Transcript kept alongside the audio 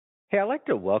Hey, I'd like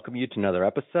to welcome you to another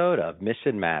episode of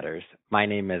Mission Matters. My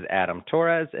name is Adam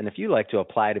Torres, and if you'd like to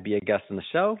apply to be a guest on the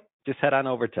show, just head on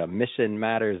over to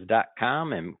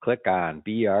missionmatters.com and click on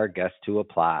Be Our Guest to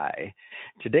apply.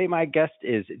 Today, my guest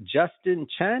is Justin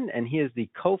Chen, and he is the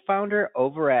co-founder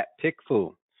over at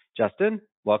PickFu. Justin,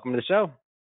 welcome to the show.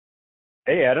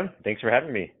 Hey, Adam. Thanks for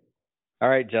having me. All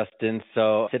right, Justin.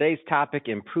 So today's topic,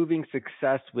 improving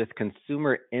success with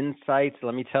consumer insights.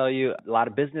 Let me tell you, a lot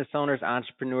of business owners,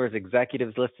 entrepreneurs,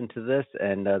 executives listen to this,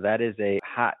 and that is a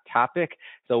hot topic.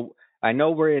 So I know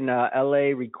we're in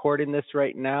LA recording this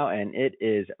right now, and it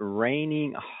is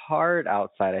raining hard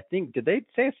outside. I think, did they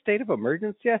say a state of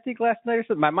emergency, I think, last night or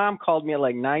something? My mom called me at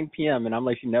like 9 p.m., and I'm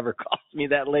like, she never calls me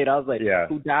that late. I was like, yeah.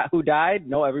 Who died?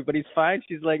 No, everybody's fine.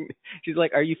 She's like,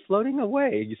 are you floating away?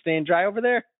 Are you staying dry over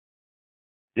there?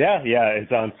 Yeah,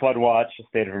 it's on flood watch,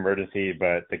 state of emergency,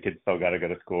 but the kids still got to go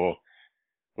to school.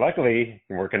 Luckily,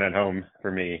 I'm working at home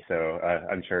for me, so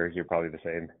I'm sure you're probably the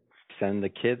same. Send the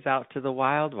kids out to the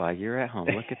wild while you're at home.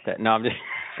 Look at that. No, I'm just...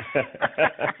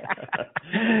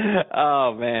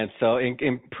 Oh, man. So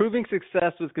improving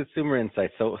success with consumer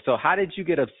insights. So how did you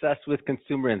get obsessed with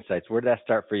consumer insights? Where did that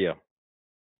start for you?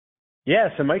 Yeah,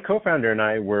 so my co-founder and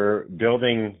I were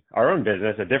building our own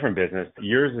business, a different business,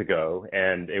 years ago,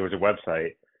 and it was a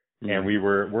website, and we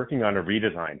were working on a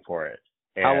redesign for it.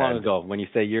 And how long ago? When you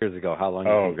say years ago, how long?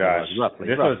 Oh, gosh. Roughly.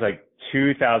 Was like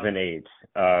 2008.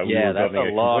 Yeah, that's a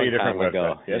long time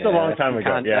ago. Yeah, it's a long time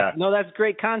ago, yeah. No, that's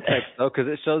great context, though,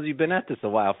 because it shows you've been at this a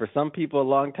while. For some people, a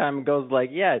long time ago is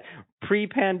like, yeah,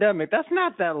 pre-pandemic. That's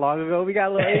not that long ago. We got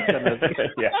a little age on this.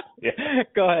 yeah.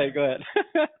 Go ahead.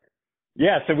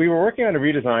 Yeah, so we were working on a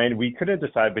redesign. We couldn't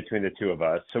decide between the two of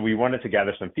us. So we wanted to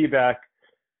gather some feedback.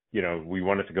 You know, we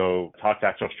wanted to go talk to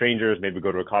actual strangers, maybe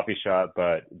go to a coffee shop.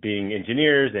 But being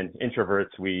engineers and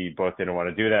introverts, we both didn't want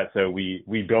to do that. So we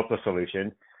built a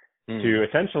solution to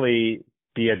essentially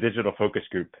be a digital focus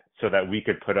group so that we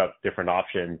could put up different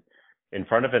options in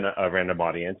front of a random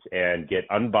audience and get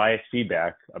unbiased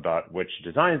feedback about which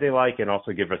designs they like and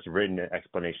also give us written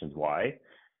explanations why.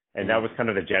 And that was kind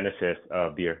of the genesis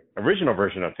of the original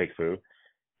version of PickFu.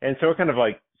 And so it kind of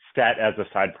like sat as a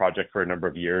side project for a number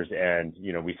of years. And,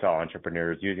 you know, we saw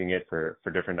entrepreneurs using it for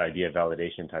different idea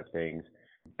validation type things.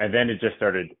 And then it just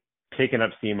started picking up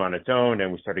steam on its own.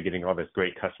 And we started getting all this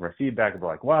great customer feedback of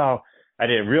like, wow, I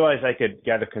didn't realize I could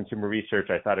gather consumer research.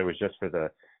 I thought it was just for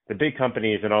the big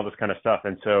companies and all this kind of stuff.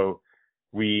 And so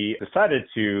we decided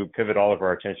to pivot all of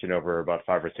our attention over about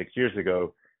 5 or 6 years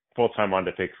ago full-time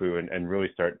onto PickFu and really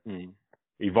start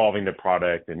evolving the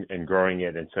product and growing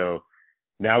it. And so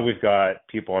now we've got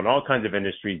people in all kinds of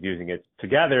industries using it to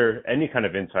gather any kind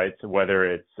of insights, whether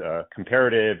it's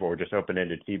comparative or just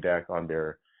open-ended feedback on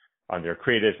their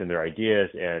creatives and their ideas,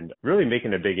 and really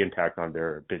making a big impact on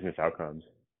their business outcomes.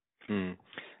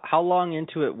 How long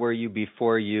into it were you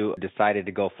before you decided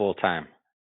to go full-time?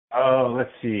 Oh,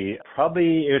 let's see. It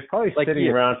was probably like sitting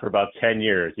around for about 10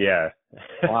 years. Yeah.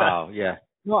 Wow. Yeah.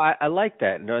 No, I like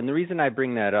that. And the reason I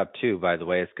bring that up too, by the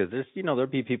way, is because there'll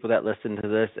be people that listen to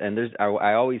this, and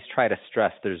I always try to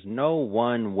stress there's no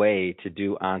one way to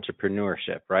do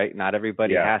entrepreneurship, right? Not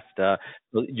everybody has to.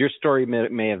 Your story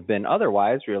may have been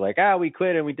otherwise, where you're like, we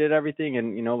quit and we did everything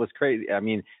and, it was crazy. I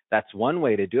mean, that's one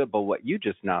way to do it, but what you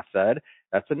just now said,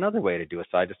 that's another way to do it.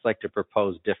 So I just like to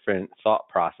propose different thought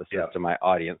processes to my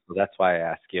audience. So that's why I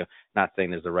ask you, not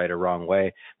saying there's a right or wrong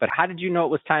way, but how did you know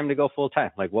it was time to go full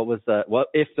time? Like what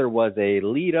if there was a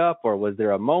lead up, or was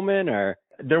there a moment, or?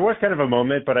 There was kind of a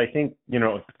moment, but I think,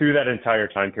 through that entire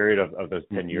time period of those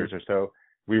 10 years or so,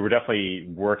 we were definitely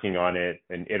working on it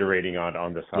and iterating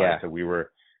on the side. Yeah. So we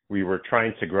were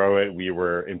trying to grow it. We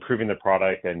were improving the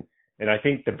product. And I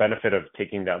think the benefit of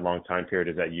taking that long time period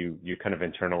is that you kind of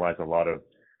internalize a lot of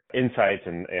insights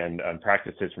and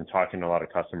practices from talking to a lot of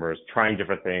customers, trying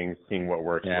different things, seeing what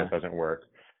works and what doesn't work.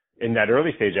 In that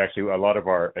early stage, actually, a lot of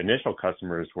our initial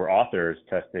customers were authors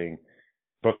testing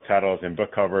book titles and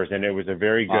book covers, and it was a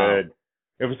very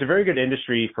good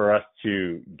industry for us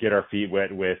to get our feet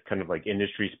wet with, kind of like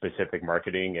industry specific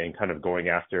marketing and kind of going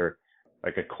after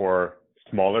like a core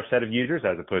smaller set of users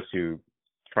as opposed to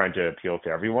trying to appeal to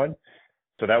everyone.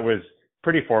 So that was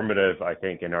pretty formative, I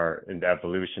think, in the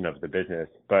evolution of the business.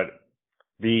 But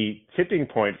the tipping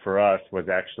point for us was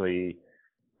actually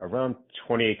around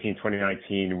 2018,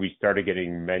 2019. We started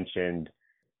getting mentioned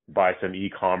by some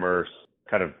e-commerce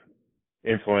kind of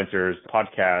influencers,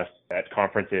 podcasts at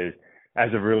conferences as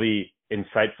a really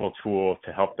insightful tool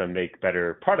to help them make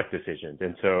better product decisions.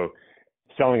 And so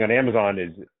selling on Amazon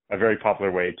is a very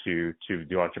popular way to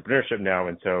do entrepreneurship now.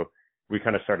 And so we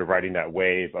kind of started riding that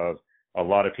wave of a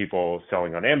lot of people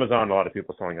selling on Amazon, a lot of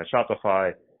people selling on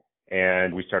Shopify.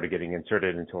 And we started getting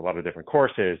inserted into a lot of different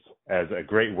courses as a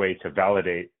great way to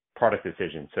validate product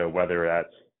decisions. So whether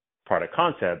that's product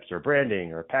concepts or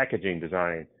branding or packaging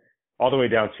design, all the way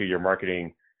down to your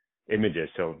marketing images.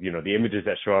 So, the images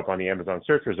that show up on the Amazon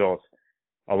search results,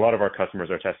 a lot of our customers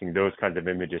are testing those kinds of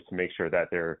images to make sure that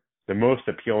they're the most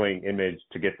appealing image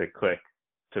to get the click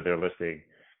to their listing.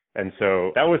 And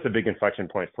so that was the big inflection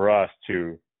point for us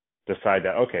to decide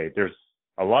that, okay, there's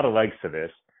a lot of legs to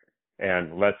this,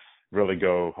 and let's really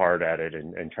go hard at it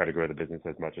and try to grow the business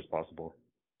as much as possible.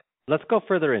 Let's go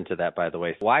further into that, by the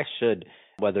way. Why should,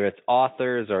 whether it's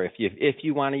authors or if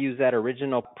you want to use that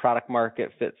original product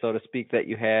market fit, so to speak, that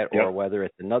you had, or whether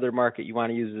it's another market you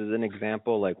want to use as an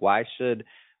example, like why should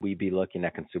we be looking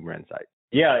at consumer insights?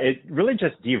 Yeah, it really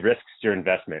just de-risks your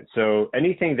investment. So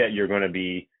anything that you're going to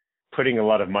be putting a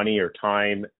lot of money or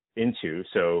time into,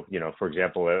 so, for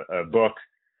example, a book,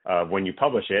 when you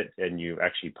publish it and you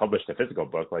actually publish the physical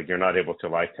book, like you're not able to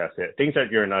live test it, things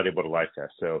that you're not able to live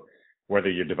test. So whether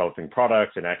you're developing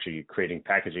products and actually creating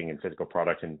packaging and physical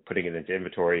products and putting it into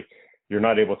inventory, you're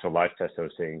not able to live test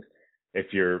those things. If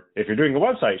you're doing a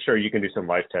website, sure, you can do some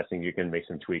live testing, you can make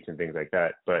some tweaks and things like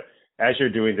that. But as you're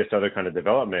doing this other kind of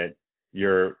development,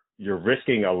 you're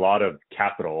risking a lot of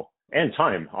capital and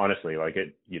time, honestly. Like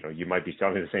you might be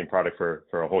selling the same product for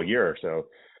a whole year or so.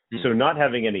 Mm-hmm. So not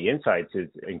having any insights is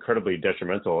incredibly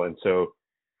detrimental. And so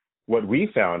what we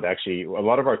found, actually, a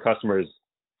lot of our customers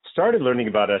started learning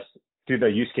about us through the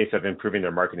use case of improving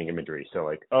their marketing imagery. So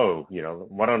like,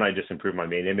 why don't I just improve my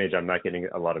main image? I'm not getting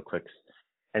a lot of clicks.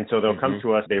 And so they'll come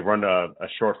to us, they run a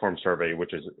short form survey,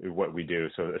 which is what we do.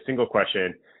 So a single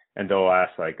question, and they'll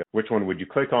ask like, which one would you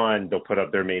click on? They'll put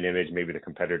up their main image, maybe the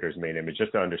competitor's main image,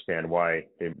 just to understand why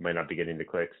they might not be getting the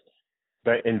clicks.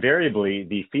 But invariably,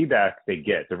 the feedback they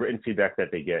get, the written feedback that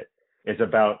they get, is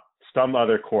about some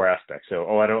other core aspect.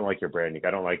 So, I don't like your branding.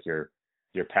 I don't like your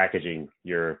packaging.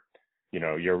 Your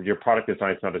product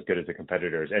design is not as good as the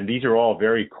competitors. And these are all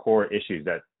very core issues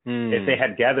that if they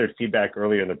had gathered feedback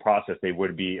earlier in the process, they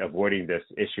would be avoiding this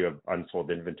issue of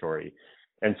unsold inventory.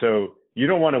 And so you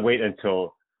don't want to wait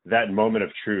until that moment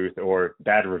of truth or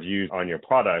bad reviews on your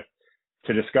product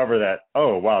to discover that,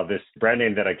 oh, wow, this brand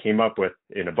name that I came up with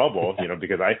in a bubble,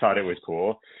 because I thought it was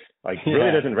cool,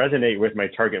 really doesn't resonate with my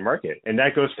target market. And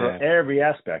that goes for every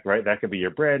aspect, right? That could be your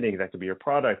branding, that could be your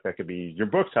product, that could be your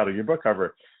book title, your book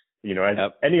cover.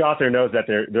 Any author knows that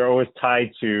they're always tied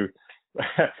to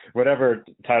whatever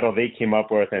title they came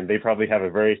up with, and they probably have a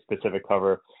very specific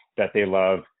cover that they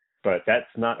love, but that's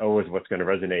not always what's going to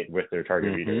resonate with their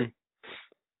target reader.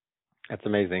 That's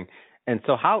amazing. And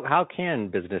so how can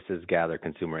businesses gather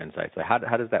consumer insights? Like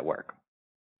how does that work?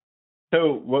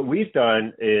 So what we've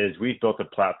done is we've built a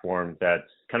platform that's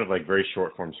kind of like very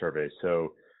short form surveys.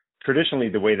 So traditionally,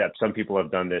 the way that some people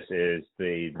have done this is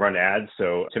they run ads.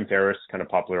 So Tim Ferriss kind of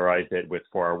popularized it with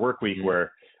 4 Hour Workweek,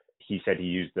 where he said he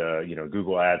used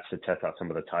Google Ads to test out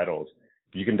some of the titles.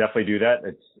 You can definitely do that.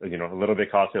 It's a little bit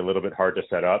costly, a little bit hard to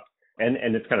set up,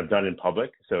 and it's kind of done in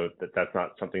public. So that's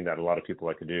not something that a lot of people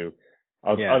like to do.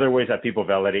 Other ways that people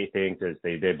validate things is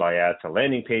they buy ads to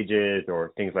landing pages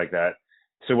or things like that.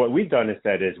 So what we've done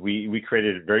instead is we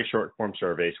created very short form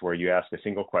surveys where you ask a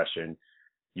single question.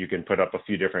 You can put up a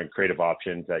few different creative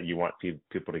options that you want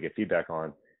people to get feedback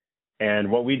on.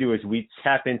 And what we do is we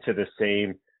tap into the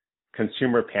same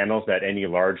consumer panels that any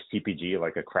large CPG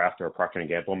like a Kraft or a Procter &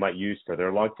 Gamble might use for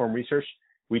their long form research.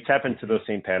 We tap into those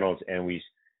same panels and we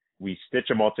stitch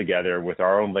them all together with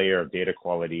our own layer of data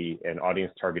quality and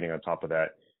audience targeting on top of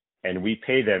that. And we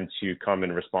pay them to come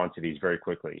and respond to these very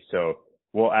quickly. So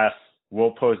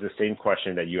we'll pose the same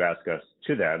question that you ask us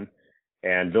to them,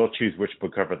 and they'll choose which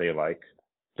book cover they like.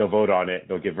 They'll vote on it.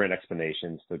 They'll give written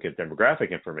explanations. They'll give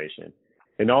demographic information.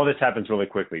 And all this happens really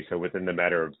quickly. So within the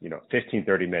matter of, 15,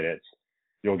 30 minutes,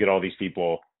 you'll get all these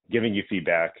people giving you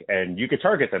feedback, and you could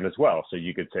target them as well. So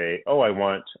you could say, I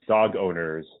want dog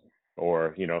owners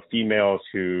or, females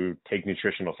who take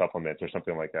nutritional supplements or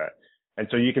something like that. And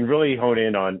so you can really hone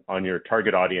in on your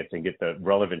target audience and get the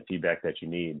relevant feedback that you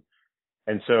need.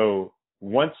 And so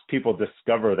once people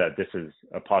discover that this is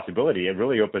a possibility, it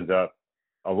really opens up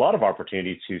a lot of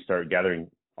opportunity to start gathering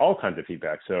all kinds of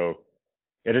feedback. So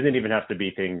it doesn't even have to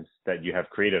be things that you have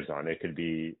creatives on. It could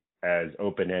be as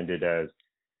open-ended as,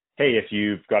 hey, if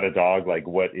you've got a dog, like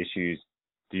what issues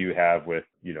do you have with,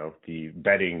 the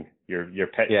bedding, your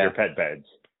pet beds,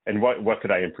 and what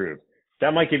could I improve?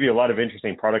 That might give you a lot of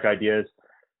interesting product ideas.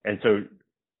 And so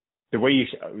the way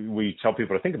we tell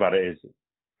people to think about it is,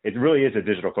 it really is a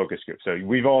digital focus group. So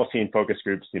we've all seen focus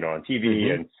groups, on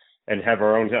TV and have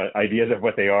our own ideas of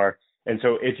what they are. And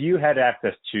so if you had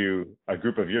access to a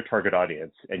group of your target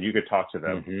audience and you could talk to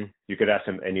them, Mm-hmm. you could ask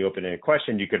them any open-ended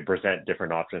question, you could present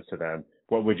different options to them.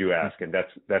 What would you ask? And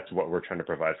that's what we're trying to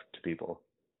provide to people.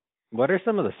 What are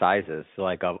some of the sizes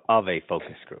like of a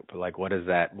focus group? Like what is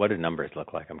that? What do numbers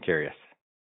look like? I'm curious.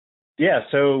 Yeah,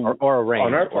 so Or a range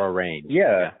on our or a range.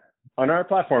 yeah, on our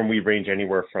platform we range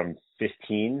anywhere from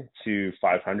 15 to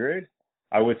 500.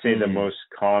 I would say the most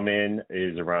common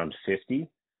is around 50.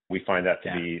 We find that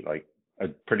to be like a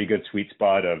pretty good sweet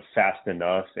spot of fast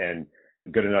enough and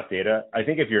good enough data. I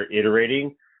think if you're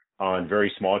iterating on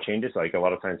very small changes, like a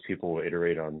lot of times people will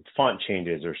iterate on font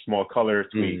changes or small color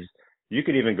tweaks, you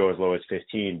could even go as low as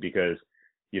 15 because,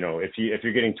 if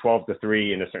you're getting 12 to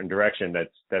 3 in a certain direction,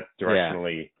 that's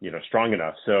directionally, strong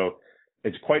enough. So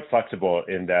it's quite flexible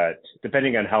in that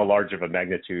depending on how large of a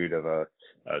magnitude of a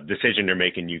decision you're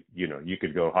making, you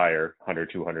could go higher, 100,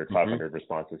 200, 500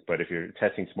 responses. But if you're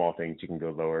testing small things, you can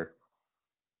go lower.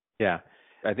 Yeah.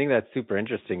 I think that's super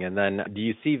interesting. And then do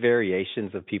you see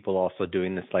variations of people also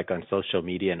doing this like on social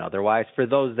media and otherwise for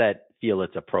those that feel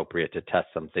it's appropriate to test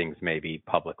some things maybe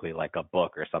publicly like a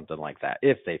book or something like that,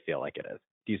 if they feel like it is?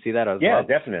 Do you see that as well? Yeah,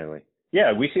 definitely.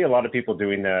 Yeah, we see a lot of people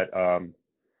doing that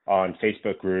on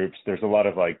Facebook groups. There's a lot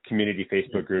of like community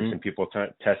Facebook groups and people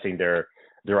testing their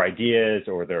ideas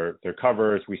or their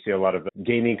covers. We see a lot of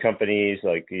gaming companies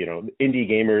like, indie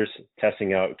gamers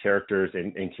testing out characters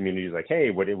in communities like, hey,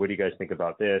 what do you guys think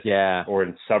about this? Yeah. Or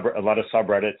a lot of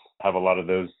subreddits have a lot of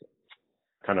those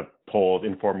kind of polls,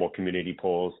 informal community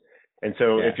polls. And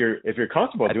so if you're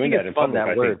comfortable doing that in public,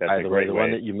 I think that's a great way. The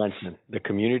one that you mentioned, the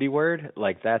community word,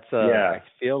 like that's I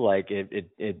feel like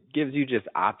it gives you just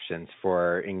options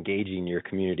for engaging your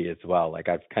community as well. Like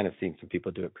I've kind of seen some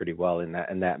people do it pretty well in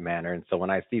that manner. And so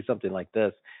when I see something like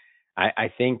this,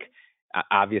 I think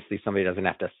obviously somebody doesn't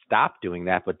have to stop doing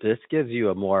that, but this gives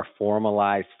you a more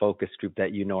formalized focus group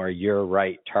that are your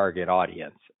right target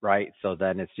audience, right? So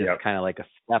then it's just kind of like a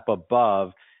step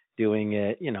above doing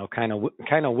it, kind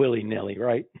of willy-nilly,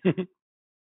 right?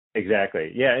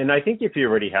 Exactly. Yeah, and I think if you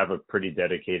already have a pretty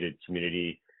dedicated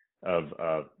community of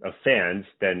fans,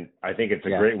 then I think it's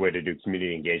a great way to do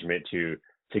community engagement to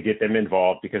get them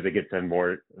involved because it gets them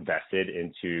more vested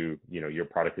into your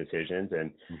product decisions,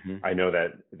 and I know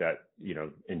that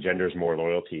engenders more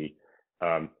loyalty.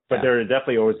 But there are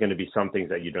definitely always going to be some things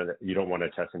that you don't want to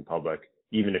test in public,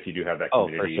 even if you do have that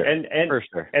community. For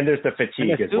sure. And there's the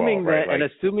fatigue as well, right? And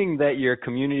assuming that your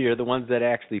community are the ones that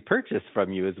actually purchase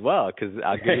from you as well, because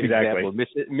I'll give you an example.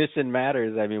 Mission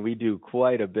Matters. I mean, we do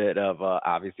quite a bit of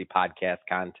obviously podcast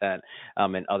content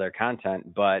and other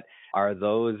content, but are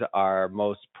those our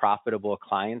most profitable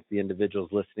clients, the individuals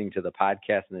listening to the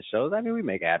podcast and the shows? I mean, we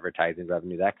make advertising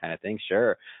revenue, that kind of thing,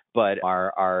 sure, but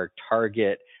our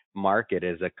target market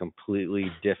is a completely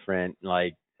different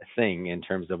thing in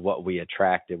terms of what we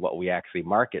attract and what we actually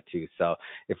market to. So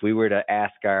if we were to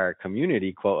ask our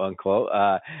community, quote unquote,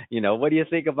 what do you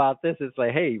think about this? It's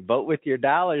like, hey, vote with your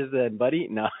dollars then, buddy.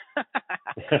 No.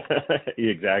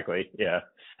 Exactly. Yeah.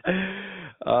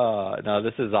 No,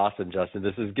 this is awesome, Justin.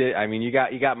 This is good. I mean, you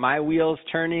got my wheels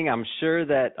turning. I'm sure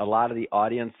that a lot of the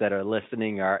audience that are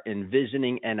listening are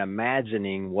envisioning and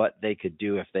imagining what they could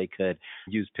do if they could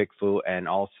use PickFu and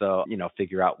also,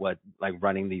 figure out what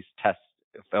running these test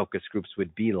focus groups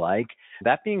would be like.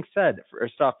 That being said,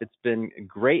 first off, it's been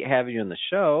great having you on the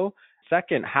show.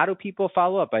 Second, how do people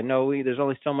follow up? I know there's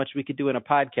only so much we could do in a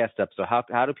podcast up. So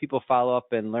how do people follow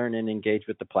up and learn and engage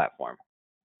with the platform?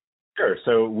 Sure.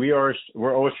 So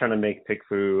we're always trying to make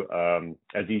PickFu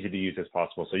as easy to use as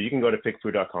possible. So you can go to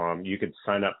pickfu.com. You could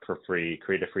sign up for free,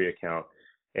 create a free account.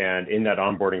 And in that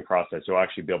onboarding process, you'll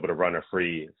actually be able to run a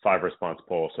free 5-response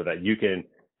poll so that you can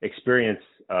experience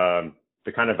the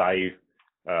kind of value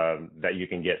that you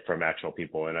can get from actual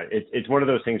people. And it's one of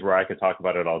those things where I could talk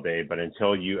about it all day, but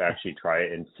until you actually try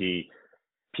it and see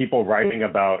people writing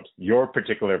about your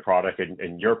particular product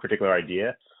and your particular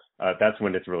idea, that's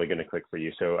when it's really going to click for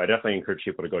you. So I definitely encourage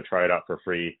people to go try it out for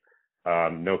free.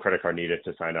 No credit card needed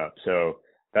to sign up. So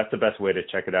that's the best way to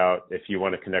check it out. If you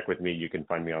want to connect with me, you can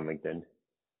find me on LinkedIn.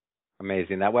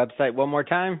 Amazing. That website one more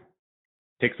time?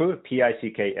 PickFu,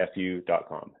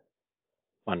 PickFu.com.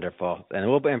 Wonderful.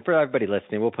 And for everybody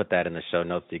listening, we'll put that in the show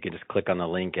notes so you can just click on the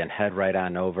link and head right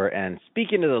on over. And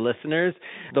speaking to the listeners,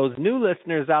 those new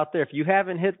listeners out there, if you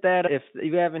haven't hit that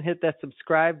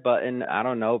subscribe button, I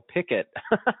don't know, pick it.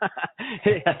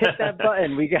 hit that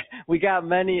button. We got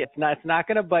many. It's not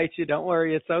going to bite you. Don't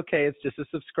worry. It's okay. It's just a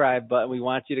subscribe button. We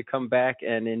want you to come back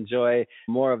and enjoy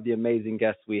more of the amazing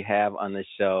guests we have on the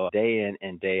show day in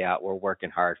and day out. We're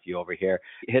working hard for you over here.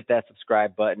 Hit that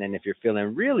subscribe button. And if you're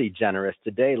feeling really generous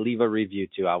today, leave a review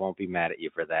too. I won't be mad at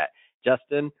you for that.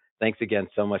 Justin, thanks again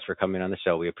so much for coming on the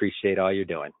show. We appreciate all you're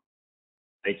doing.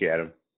 Thank you, Adam.